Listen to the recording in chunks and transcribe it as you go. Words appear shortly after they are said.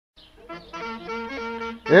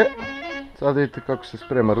Sad vidite kako se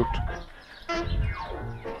sprema ručak.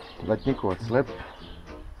 Latnjikovac lep.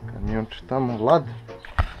 Kamionče tamo, lad.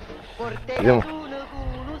 Idemo.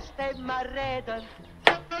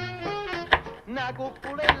 Una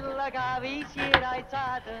cupolella che vi si era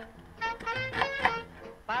alzata,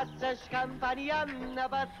 pazza scampanianna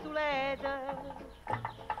pattuleta,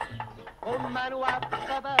 con mano a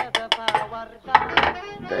sapata fa guardare.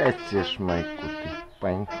 Gde ćeš, majku ti,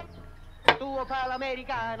 panj? Tuo fa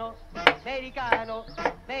l'americano, americano,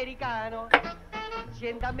 americano,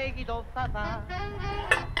 senta a me chi t'ho fa.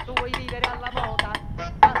 Tu vuoi vivere alla moda,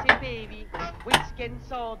 ma se bevi whisky e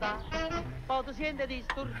soda, poi ti senti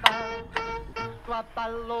disturbato. Tu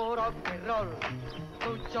abballo rock and roll,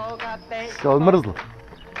 tu gioca a baseball. Se odmrzlo.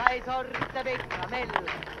 Hai sorte per caramelle,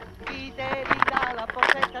 chi te li dà la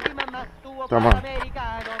borsetta di mamma. Tuo fa Tamam.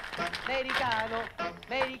 l'americano, americano,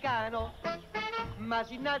 americano. Ma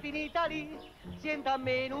se nati in Italia, senta a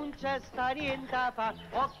me non c'è sta niente a fa.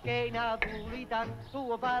 Ok napolitan,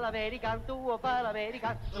 tuo fa l'American, tuo fa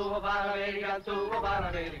l'American, tuo fa l'American, tuo fa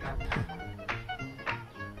l'American.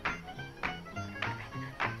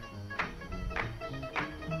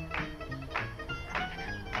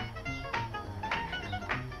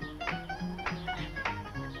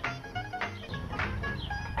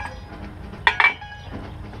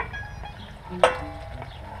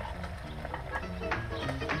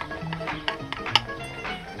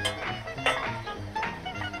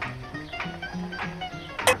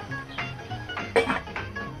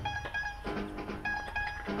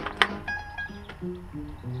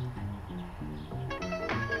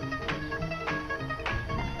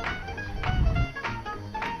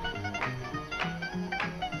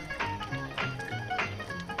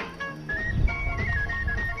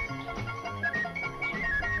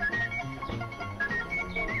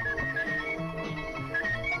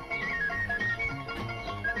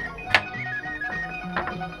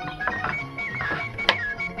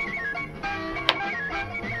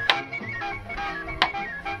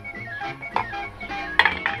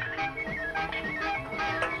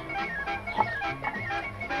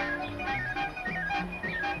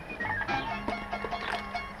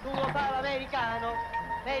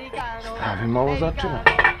 Stavimo ovo začina.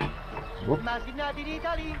 Ma si nati in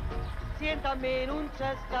Italia, senta a me non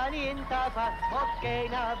c'è sta niente a fa. Ok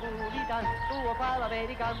napolitan, tuo fa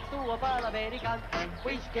l'American, tuo fa l'American.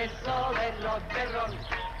 Whisky e soda e rock and roll,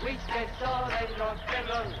 whisky e soda e rock and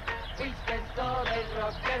roll, whisky e soda e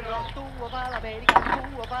rock and roll. Tuo fa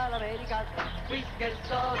l'American, tuo fa l'American. Whisky e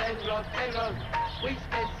soda e rock and roll,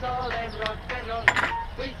 whisky e soda e rock and roll,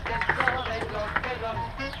 whisky e soda e rock and roll.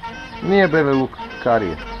 Nije bele luk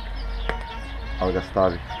karije, ali ga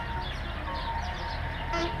stavi.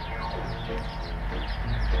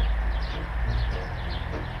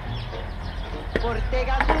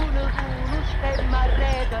 Portega tu stemma a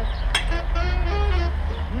rete,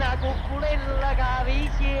 una cupolella che vi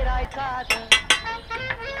si era alzata,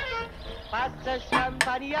 pazza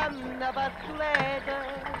scampanianna pattuleta,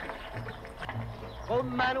 con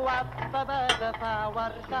mano a papà fa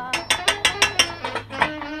guardare.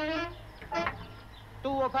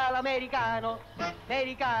 Tuo fa l'americano,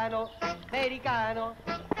 americano, americano,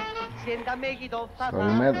 senta a me chi t'ho fa.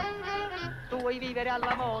 Tu vuoi vivere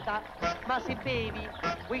alla moda, ma se bevi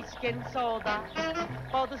whisky e soda,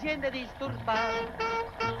 poi ti senti disturbato.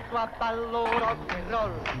 Tu abballo rock and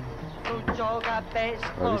roll, tu gioca a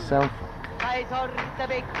baseball, hai sorte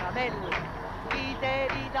per caramelle, chi te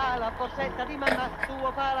li dà la borsetta di mamma.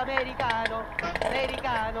 Tuo fa l'americano,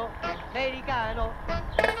 americano, americano.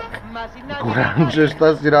 Kuranče,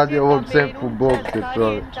 šta si radi ovom cepu, bog te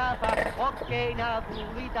čoveč. Ok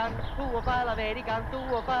napolitan, tuo fa l'American,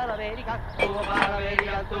 tuo fa l'American, tuo fa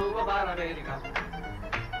l'American, tuo fa l'American.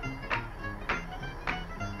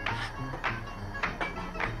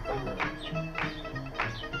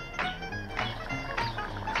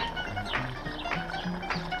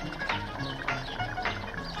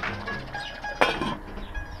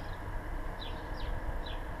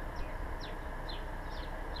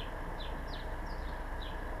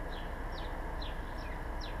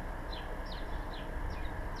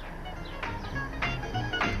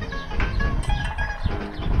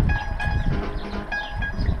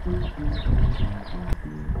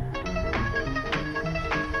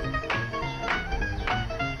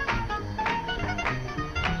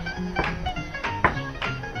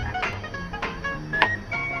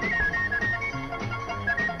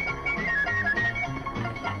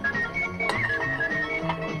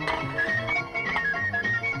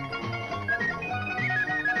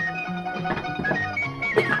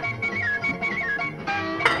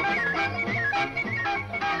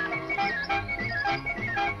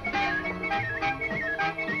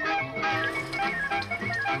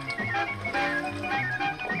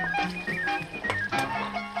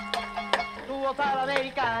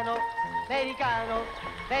 americano,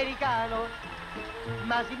 americano.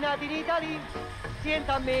 Ma si nati in Italia,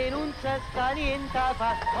 sienta a me non c'è sta niente a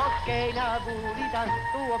fa. Ok, napolitan,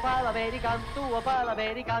 tuo fa l'american, tuo fa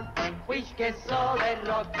l'american. Wish che solo è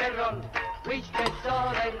rock and roll, wish che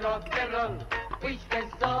solo è rock and roll, wish che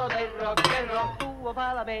solo è rock and roll. Tuo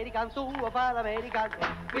fa l'american, tuo fa l'american.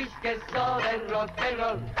 Wish che solo è rock and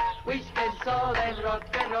roll, wish che solo è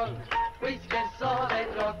rock and roll, wish che solo è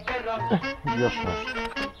rock and roll. Još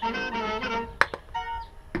nešto.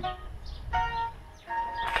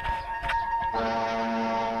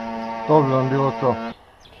 To bi vam bilo to.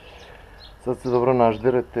 Sad se dobro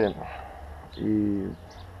nažderete i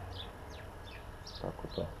tako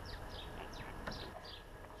to.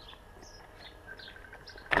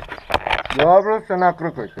 Dobro se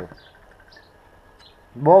nakrkajte.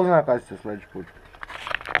 Bog zna kada ćete sljedeći put.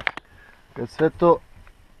 Kad sve to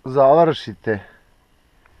završite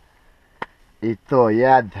i to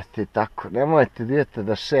jedete tako, nemojte dijete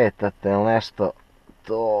da šetate ili nešto,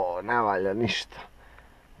 to ne valja ništa.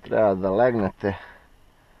 Treba da legnete,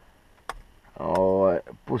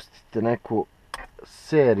 pustite neku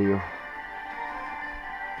seriju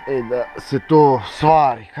i da se to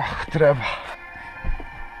svari kako treba.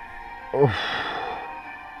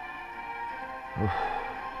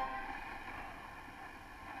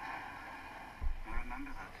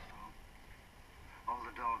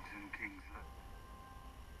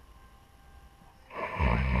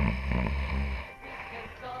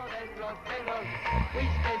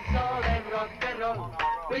 Wish che solo è rock and roll,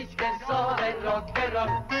 wish che solo è rock and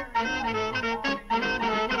roll.